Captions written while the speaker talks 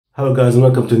Hello guys and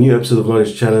welcome to a new episode of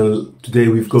Knowledge Channel. Today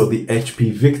we've got the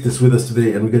HP Victus with us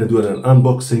today and we're going to do an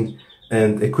unboxing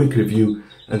and a quick review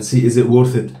and see is it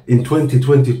worth it in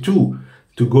 2022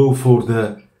 to go for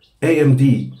the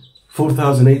AMD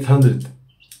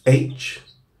 4800H,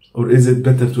 or is it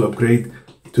better to upgrade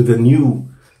to the newer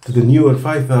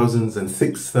 5000s and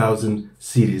 6000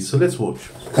 series. So let's watch.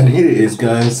 And here it is,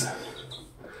 guys.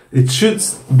 It should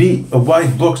be a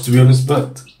white box to be honest,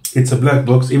 but it's a black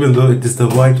box even though it is the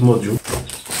white module.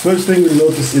 First thing we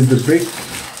notice is the brick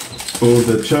or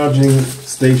the charging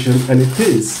station, and it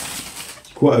is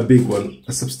quite a big one,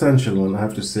 a substantial one I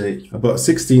have to say, about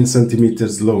 16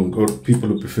 centimeters long, or people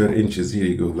who prefer inches, here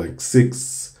you go, like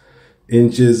 6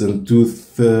 inches and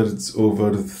 2/3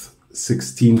 over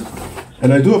 16.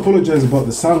 And I do apologize about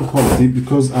the sound quality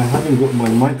because I haven't got my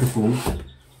microphone.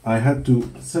 I had to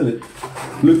sell it.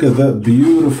 Look at that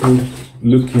beautiful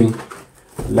looking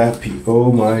lappy.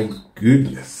 Oh my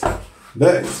goodness,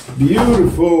 that is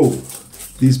beautiful.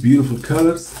 These beautiful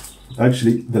colors,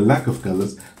 actually the lack of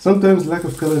colors, sometimes lack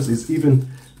of colors is even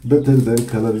better than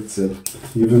color itself.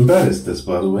 You've embarrassed us,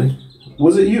 by the way.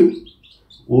 Was it you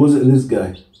or was it this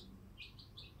guy?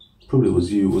 Probably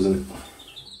was you, wasn't it?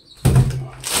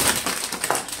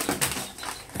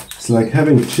 It's like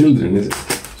having children, is it?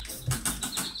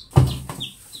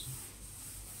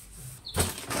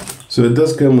 So it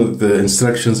does come with the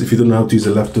instructions if you don't know how to use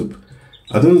a laptop.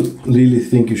 I don't really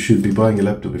think you should be buying a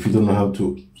laptop if you don't know how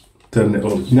to turn it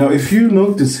on. Now if you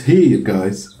notice here,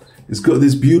 guys, it's got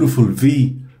this beautiful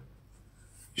V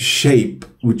shape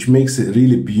which makes it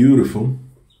really beautiful.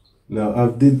 Now I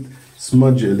did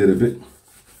smudge it a little bit,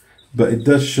 but it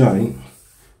does shine.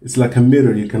 It's like a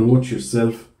mirror, you can watch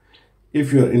yourself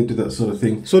if you're into that sort of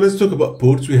thing. So let's talk about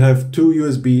ports. We have two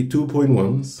USB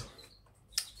 2.1s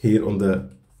here on the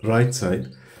right side,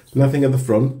 nothing at the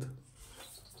front,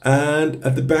 and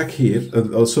at the back here,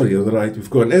 oh sorry, on the right, we've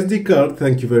got an SD card,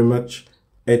 thank you very much,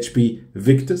 HP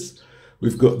Victus.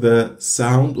 We've got the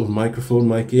sound or microphone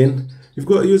mic in. We've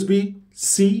got a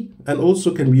USB-C and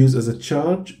also can be used as a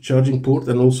charging port,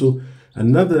 and also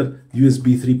another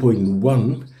USB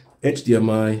 3.1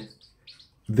 HDMI.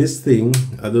 This thing,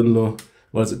 I don't know,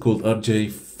 what is it called,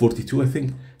 RJ42 I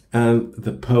think, and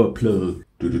the power plug.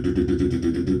 I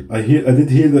did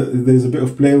hear that there's a bit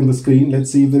of play on the screen.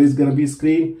 Let's see if there is gonna be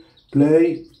screen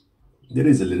play. There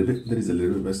is a little bit, but it's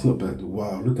not bad.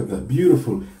 Wow, look at that,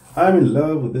 beautiful. I'm in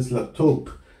love with this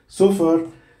laptop. So far,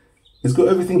 it's got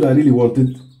everything that I really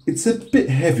wanted. It's a bit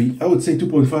heavy, I would say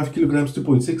 2.5 kilograms,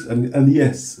 2.6, and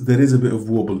yes, there is a bit of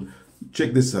wobble.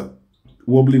 Check this out,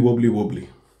 wobbly, wobbly, wobbly.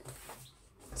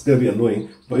 It's gonna be annoying,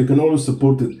 but you can always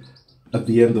support it at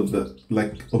the end of the,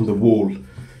 like on the wall,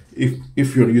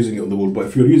 if you're using it on the wall. But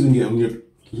if you're using it on your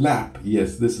lap,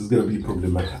 yes, this is gonna be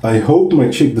problematic. I hope my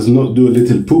chick does not do a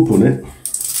little poop on it,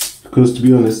 because to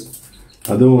be honest,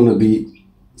 I don't want to be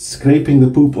scraping the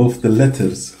poop off the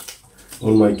letters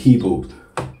on my keyboard.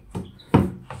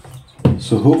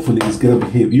 So hopefully it's gonna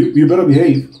behave. You better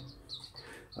behave.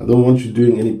 I don't want you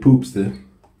doing any poops there.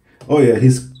 Oh yeah,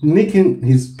 he's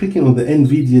picking on the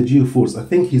NVIDIA GeForce. I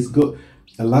think he's got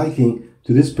a liking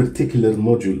to this particular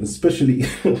module, especially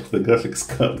the graphics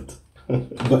card.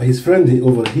 But his friend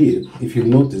over here, if you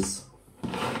notice,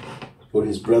 or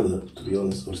his brother, to be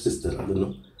honest, or sister, I don't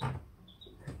know,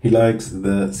 he likes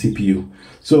the CPU.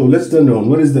 So let's turn it on.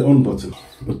 Where is the on button?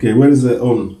 Okay, where is the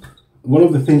on? One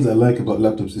of the things I like about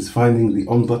laptops is finding the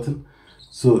on button.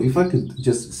 So if I could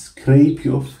just scrape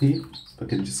you off here, if I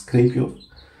could just scrape you off.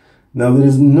 Now there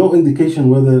is no indication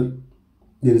whether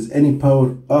there is any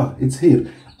power. Ah, it's here.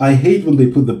 I hate when they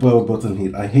put the power button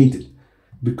here. I hate it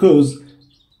because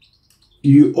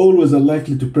you always are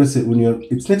likely to press it when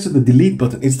it's next to the delete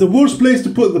button. It's the worst place to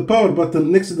put the power button,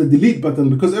 next to the delete button,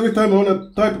 because every time I want to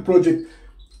type a project,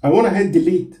 I want to hit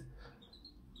delete.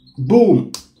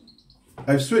 Boom!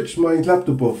 I've switched my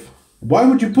laptop off. Why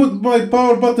would you put my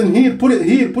power button here? Put it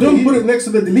here. Don't put it next to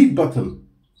the delete button.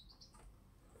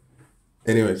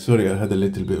 Anyway, sorry, I had a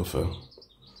little bit of a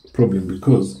problem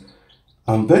because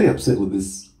I'm very upset with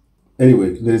this.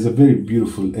 Anyway, there is a very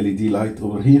beautiful LED light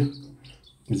over here.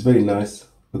 It's very nice.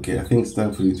 Okay, I think it's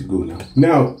time for you to go now.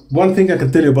 Now, one thing I can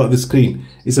tell you about this screen,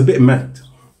 it's a bit matte.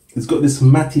 It's got this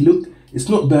matty look. It's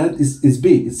not bad, it's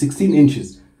big, it's 16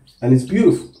 inches. And it's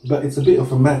beautiful, but it's a bit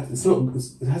of a matte. It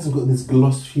hasn't got this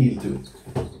gloss feel to it.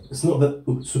 It's not that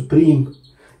supreme.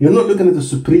 You're not looking at the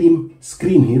supreme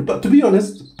screen here, but to be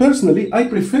honest, personally, I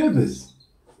prefer this.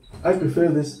 I prefer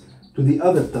this to the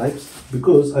other types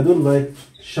because I don't like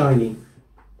shiny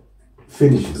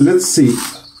finishes. Let's see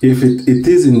if it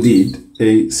is indeed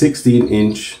a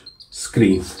 16-inch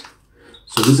screen.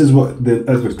 So this is what they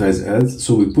advertise as.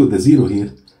 So we put the 0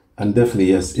 here, and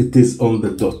definitely yes, it is on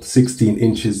the dot. 16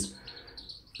 inches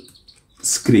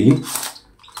screen.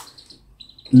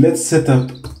 Let's set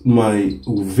up my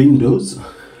Windows.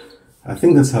 I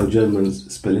think that's how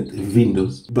Germans spell it,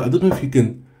 Windows. But I don't know if you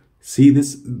can see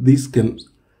this.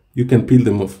 You can peel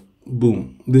them off.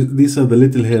 Boom. These are the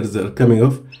little hairs that are coming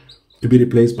off to be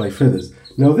replaced by feathers.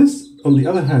 Now this, on the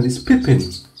other hand, is Pippin.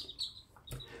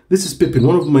 This is Pippin,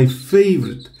 one of my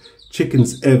favorite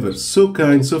chickens ever. So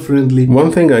kind, so friendly.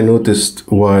 One thing I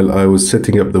noticed while I was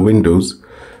setting up the Windows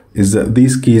is that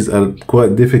these keys are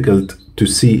quite difficult to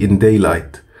see in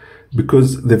daylight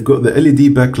because they've got the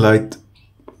LED backlight.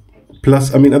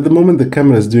 Plus, I mean, at the moment the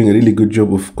camera is doing a really good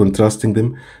job of contrasting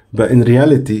them, but in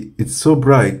reality it's so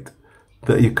bright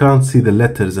that you can't see the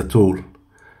letters at all.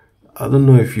 I don't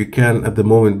know if you can at the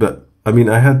moment, but I mean,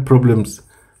 I had problems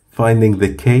finding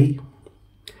the K,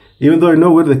 even though I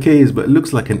know where the K is, but it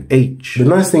looks like an H. The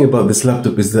nice thing about this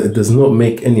laptop is that it does not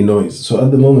make any noise. So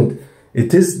at the moment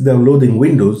it is downloading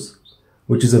Windows,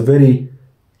 which is a very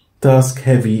task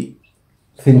heavy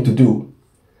thing to do,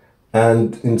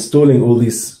 and installing all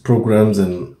these programs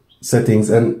and settings,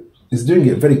 and it's doing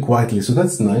it very quietly. So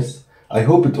that's nice. I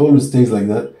hope it always stays like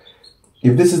that.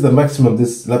 If this is the maximum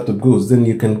this laptop goes, then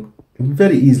you can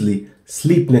very easily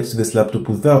sleep next to this laptop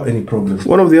without any problems.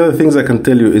 One of the other things I can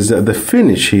tell you is that the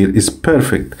finish here is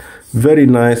perfect. Very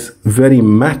nice, very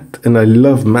matte, and I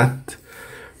love matte.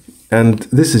 And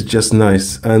this is just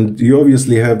nice. And you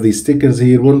obviously have these stickers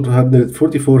here,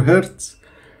 144 Hertz,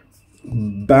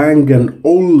 Bang &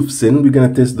 Olufsen. We're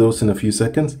gonna test those in a few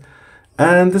seconds.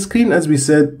 And the screen, as we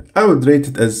said, I would rate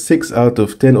it as 6 out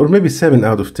of 10 or maybe 7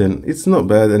 out of 10. It's not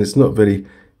bad and it's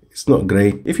not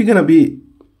great. If you're gonna be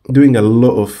doing a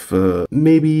lot of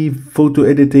maybe photo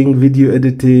editing, video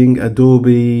editing,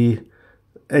 Adobe,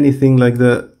 anything like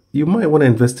that, you might want to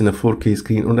invest in a 4K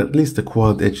screen or at least a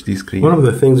Quad HD screen. One of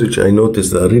the things which I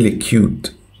noticed that are really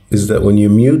cute is that when you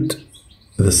mute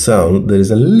the sound, there is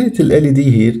a little LED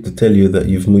here to tell you that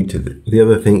you've muted it. The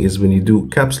other thing is when you do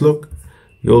caps lock,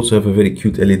 you also have a very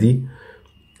cute LED.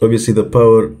 Obviously the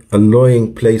power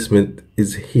annoying placement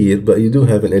is here, but you do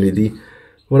have an LED.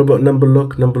 What about number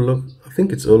lock? Number lock, I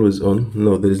think it's always on.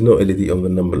 No, there is no LED on the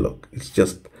number lock. It's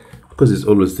just because it's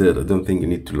always there. I don't think you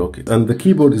need to lock it. And the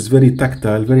keyboard is very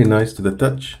tactile, very nice to the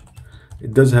touch.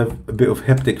 It does have a bit of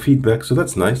haptic feedback, so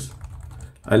that's nice.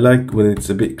 I like when it's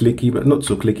a bit clicky, but not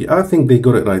so clicky. I think they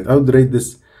got it right. I would rate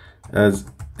this as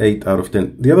 8 out of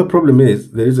 10. The other problem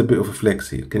is there is a bit of a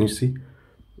flex here. Can you see?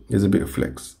 There's a bit of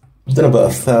flex. I've done about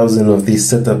 1,000 of these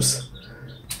setups,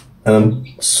 and I'm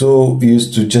so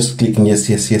used to just clicking yes,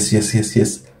 yes, yes, yes, yes,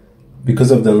 yes,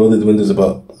 because I've downloaded Windows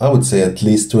about, I would say, at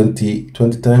least 20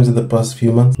 times in the past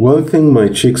few months. One thing my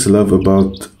chicks love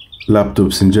about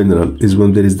laptops in general is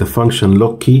when there is the function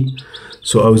lock key.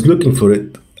 So I was looking for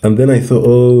it, and then I thought,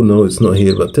 oh no, it's not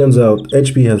here. But turns out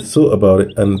HP has thought about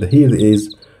it, and here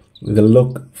is the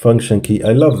lock function key.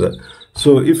 I love that.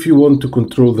 So if you want to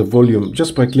control the volume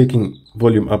just by clicking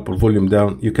volume up or volume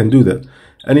down, you can do that.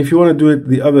 And if you want to do it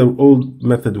the other old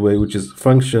method way, which is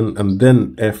function and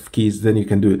then F keys, then you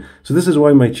can do it. So this is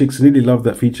why my chicks really love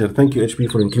that feature. Thank you,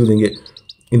 HP, for including it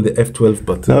in the F12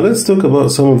 button. Now let's talk about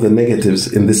some of the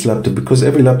negatives in this laptop, because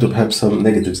every laptop has some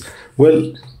negatives.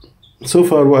 Well, so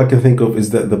far what I can think of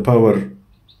is that the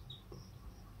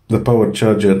power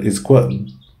charger is quite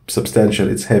substantial.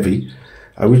 It's heavy.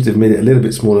 I wish they've made it a little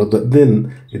bit smaller, but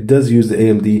then it does use the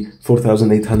AMD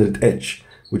 4800H,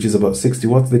 which is about 60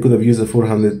 watts. They could have used a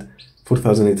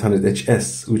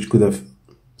 4800HS, which could have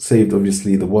saved,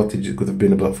 obviously, the wattage. It could have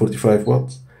been about 45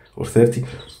 watts or 30.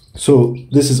 So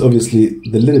this is obviously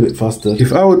the little bit faster.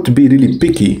 If I were to be really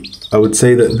picky, I would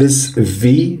say that this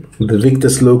V, the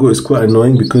Victus logo, is quite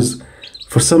annoying because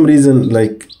for some reason,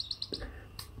 like,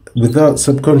 without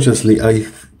subconsciously, I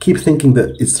keep thinking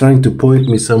that it's trying to point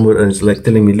me somewhere and it's like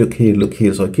telling me, look here, look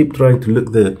here. So I keep trying to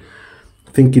look there,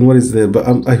 thinking what is there, but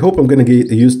I hope I'm going to get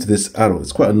used to this arrow.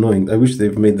 It's quite annoying. I wish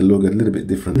they've made the logo a little bit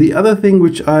different. The other thing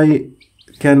which I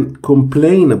can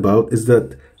complain about is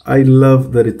that I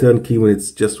love the return key when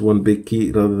it's just one big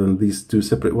key rather than these two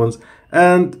separate ones.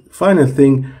 And final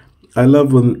thing, I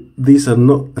love when these are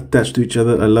not attached to each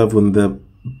other. I love when the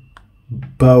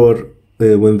power,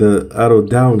 when the arrow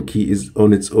down key is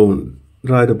on its own,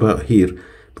 right about here,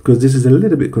 because this is a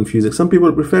little bit confusing. Some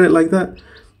people prefer it like that,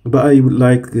 but I would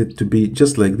like it to be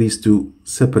just like these two,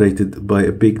 separated by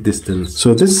a big distance.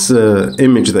 So this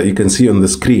image that you can see on the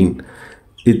screen,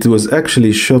 it was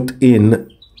actually shot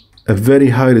in a very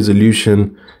high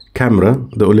resolution camera,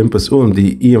 the Olympus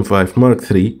OMD EM5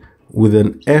 Mark III, with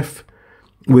an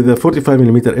with a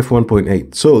 45mm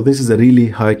f1.8. So this is a really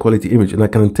high quality image, and I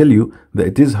can tell you that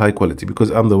it is high quality because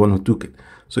I'm the one who took it.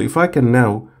 So if I can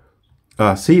now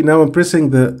see, now I'm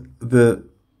pressing the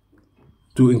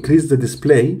to increase the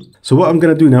display. So what I'm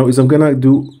gonna do now is I'm gonna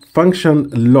do function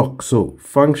lock. So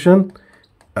function,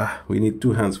 we need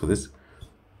two hands for this.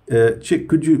 Chick,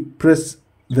 could you press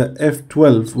the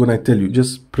F12 when I tell you?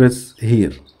 Just press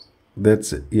here.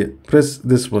 That's it. Yeah, press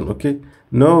this one. Okay,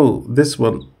 no, this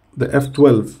one, the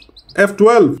F12.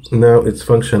 F12. Now it's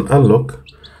function unlock.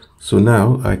 So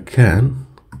now I can.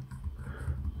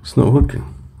 It's not working.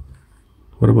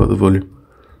 What about the volume?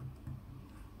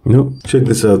 No, check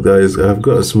this out, guys. I've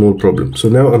got a small problem. So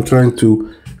now I'm trying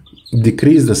to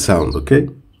decrease the sound. Okay,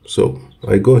 so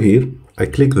I go here, I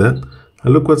click that,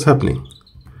 and look what's happening.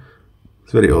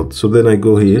 It's very odd. So then I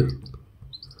go here.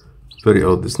 Very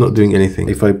odd. It's not doing anything.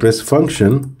 If I press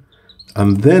function,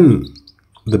 and then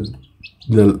the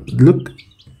look,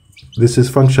 this is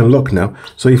function lock now.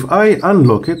 So if I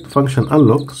unlock it, function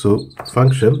unlock. So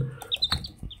function.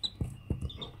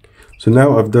 So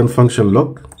now I've done function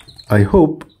lock. I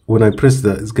hope when I press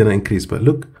that it's gonna increase, but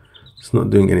look, it's not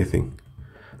doing anything.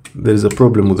 There's a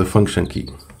problem with the function key.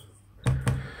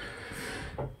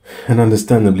 And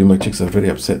understandably, my chicks are very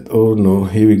upset. Oh no,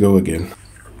 here we go again.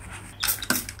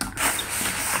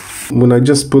 When I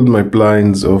just pulled my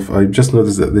blinds off, I just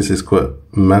noticed that this is quite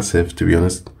massive, to be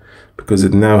honest, because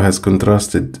it now has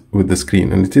contrasted with the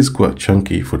screen, and it is quite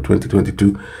chunky for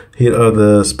 2022. Here are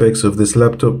the specs of this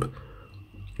laptop.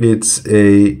 Uses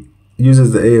the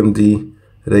AMD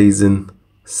Ryzen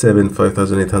 7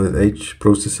 5800H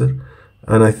processor,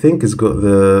 and I think it's got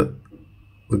the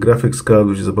graphics card,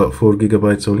 which is about 4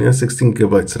 GB only, and 16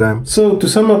 GB RAM. So to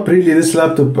sum up, really, this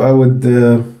laptop, I would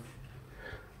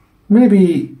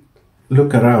maybe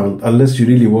look around, unless you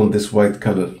really want this white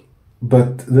color.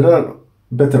 But there are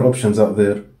better options out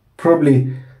there.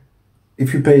 Probably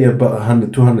if you pay about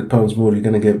 100, 200 pounds more, you're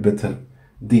gonna get better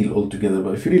deal altogether.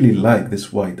 But if you really like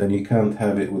this white and you can't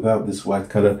have it without this white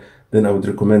color, then I would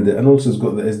recommend it. And also it's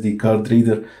got the SD card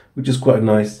reader, which is quite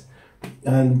nice,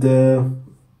 and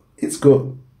it's got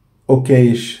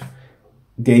okayish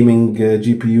gaming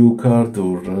GPU card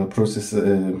or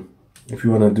processor if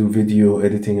you want to do video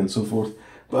editing and so forth.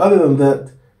 But other than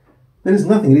that, there is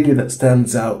nothing really that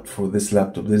stands out for this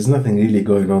laptop. There's nothing really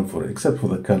going on for it except for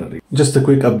the coloring. Just a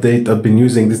quick update. I've been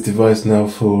using this device now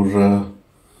for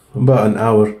about an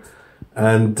hour,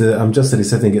 and I'm just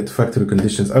resetting it to factory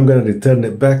conditions. I'm gonna return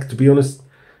it back. To be honest,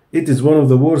 it is one of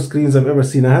the worst screens I've ever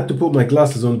seen. I had to put my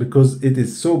glasses on because it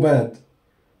is so bad.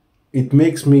 It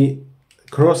makes me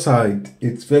cross-eyed.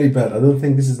 It's very bad. I don't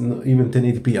think this is not even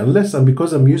 1080p, unless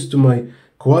because I'm used to my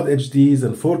quad HDs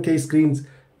and 4K screens.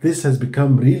 This has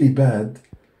become really bad.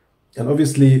 And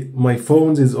obviously my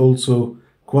phones is also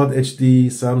quad HD,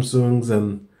 Samsungs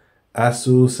and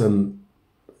Asus, and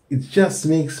it just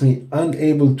makes me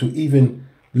unable to even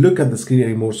look at the screen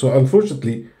anymore. So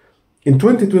unfortunately, in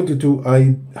 2022,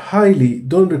 I highly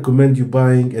don't recommend you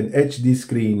buying an HD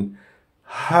screen.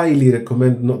 Highly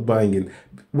recommend not buying it.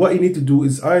 What you need to do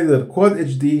is either quad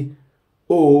HD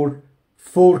or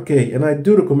 4K. And I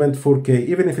do recommend 4K,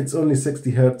 even if it's only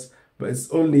 60 Hertz, but it's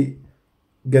only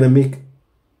gonna make,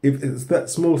 if it's that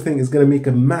small thing, is gonna make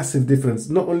a massive difference,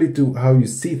 not only to how you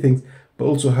see things, but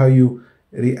also how you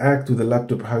react to the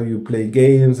laptop, how you play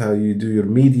games, how you do your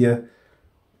media.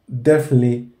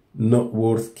 Definitely not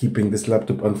worth keeping this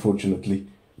laptop, unfortunately.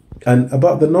 And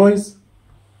about the noise,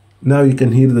 now you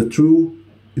can hear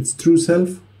its true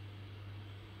self.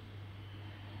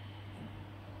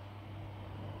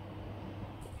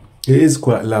 It is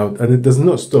quite loud, and it does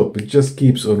not stop. It just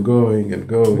keeps on going and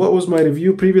going. What was my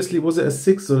review previously? Was it a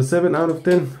 6 or a 7 out of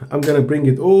 10? I'm gonna bring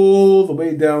it all the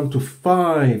way down to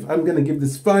 5. I'm gonna give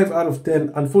this 5 out of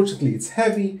 10. Unfortunately, it's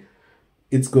heavy.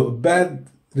 It's got a bad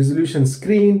resolution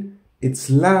screen. It's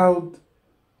loud,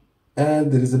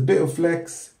 and there is a bit of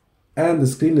flex, and the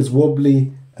screen is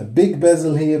wobbly. A big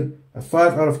bezel here. A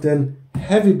 5 out of 10.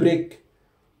 Heavy brick.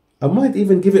 I might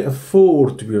even give it a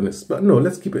 4, to be honest, but no,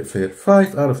 let's keep it fair.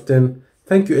 5 out of 10.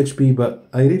 Thank you, HP, but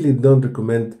I really don't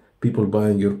recommend people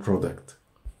buying your product.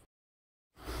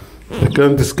 I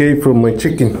can't escape from my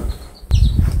chicken.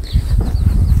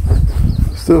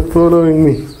 Stop following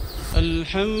me.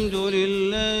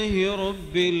 Alhamdulillahi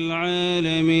Rabbil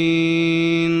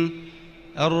Alameen,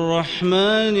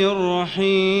 Ar-Rahmanir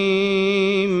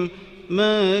Rahim,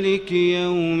 Maliki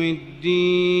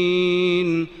Yawmiddin.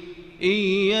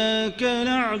 إياك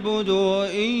نعبد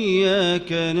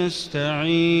وإياك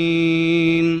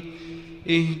نستعين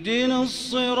اهدنا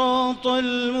الصراط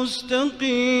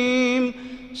المستقيم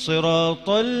صراط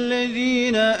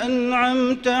الذين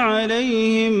أنعمت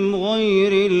عليهم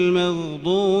غير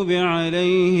المغضوب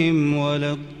عليهم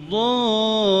ولا الضالين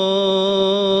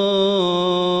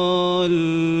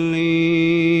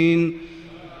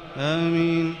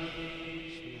آمين.